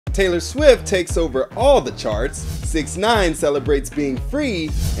Taylor Swift takes over all the charts, 6ix9ine celebrates being free,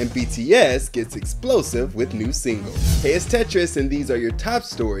 and BTS gets explosive with new single. Hey, it's Tetris, and these are your top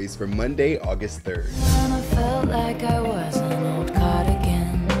stories for Monday, August 3rd. When I felt like I was an old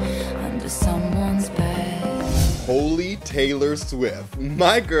cardigan under someone's bed. Holy Taylor Swift.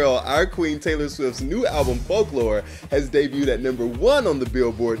 My girl, our queen Taylor Swift's new album Folklore has debuted at #1 on the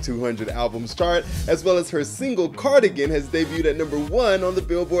Billboard 200 albums chart, as well as her single Cardigan has debuted at #1 on the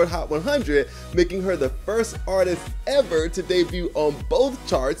Billboard Hot 100, making her the first artist ever to debut on both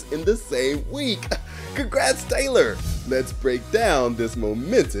charts in the same week. Congrats, Taylor! Let's break down this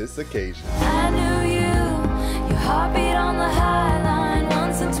momentous occasion. I knew you, your heartbeat on the high line,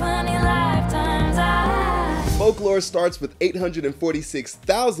 once in 20 lifetimes. Folklore starts with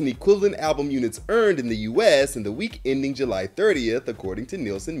 846,000 equivalent album units earned in the US in the week ending July 30th, according to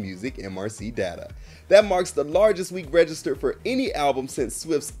Nielsen Music MRC data. That marks the largest week registered for any album since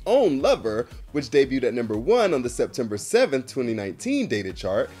Swift's own Lover, which debuted at #1 on the September 7th, 2019 dated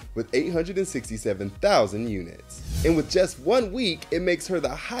chart with 867,000 units. And with just 1 week, it makes her the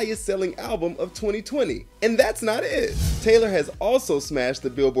highest selling album of 2020. And that's not it. Taylor has also smashed the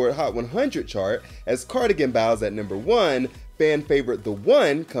Billboard Hot 100 chart as Cardigan bows at #1, fan favorite The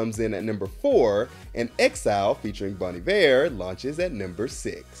One comes in at #4, and Exile featuring Bon Iver launches at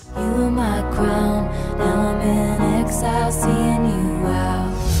 #6. You were my crown, now I'm in exile, seeing you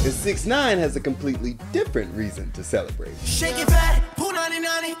out. And 6ix9ine has a completely different reason to celebrate. Shake it fat,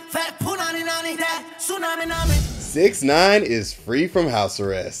 Punani, fat Punani, that tsunami. 6ix9ine is free from house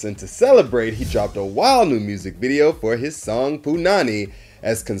arrest, and to celebrate, he dropped a wild new music video for his song Punani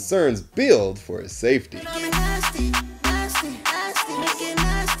as concerns build for his safety.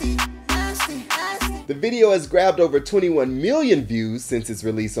 The video has grabbed over 21 million views since its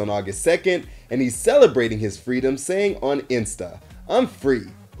release on August 2nd, and he's celebrating his freedom, saying on Insta, "I'm free.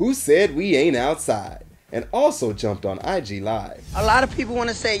 Who said we ain't outside?" and also jumped on IG Live. A lot of people want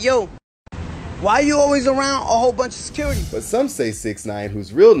to say, yo, why you always around a whole bunch of security? But some say 6ix9ine,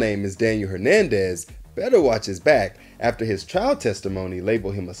 whose real name is Daniel Hernandez, better watch his back after his trial testimony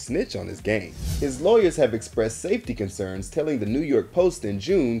labeled him a snitch on his gang. His lawyers have expressed safety concerns, telling the New York Post in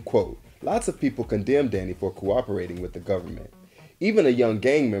June, quote, "Lots of people condemn Danny for cooperating with the government. Even a young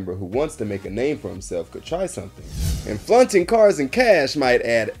gang member who wants to make a name for himself could try something. And flaunting cars and cash might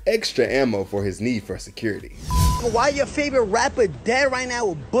add extra ammo for his need for security." Why your favorite rapper dead right now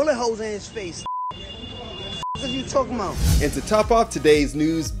with bullet holes in his face? What are you talking about? And to top off today's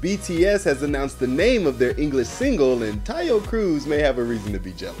news, BTS has announced the name of their English single, and Tayo Cruz may have a reason to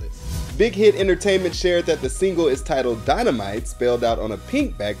be jealous. BigHit Entertainment shared that the single is titled Dynamite, spelled out on a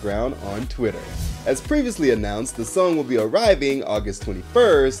pink background, on Twitter. As previously announced, the song will be arriving August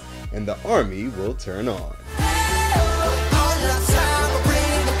 21st, and the army will turn on.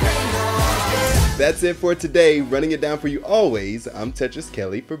 That's it for today. Running it down for you always, I'm Tetris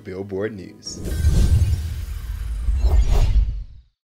Kelly for Billboard News.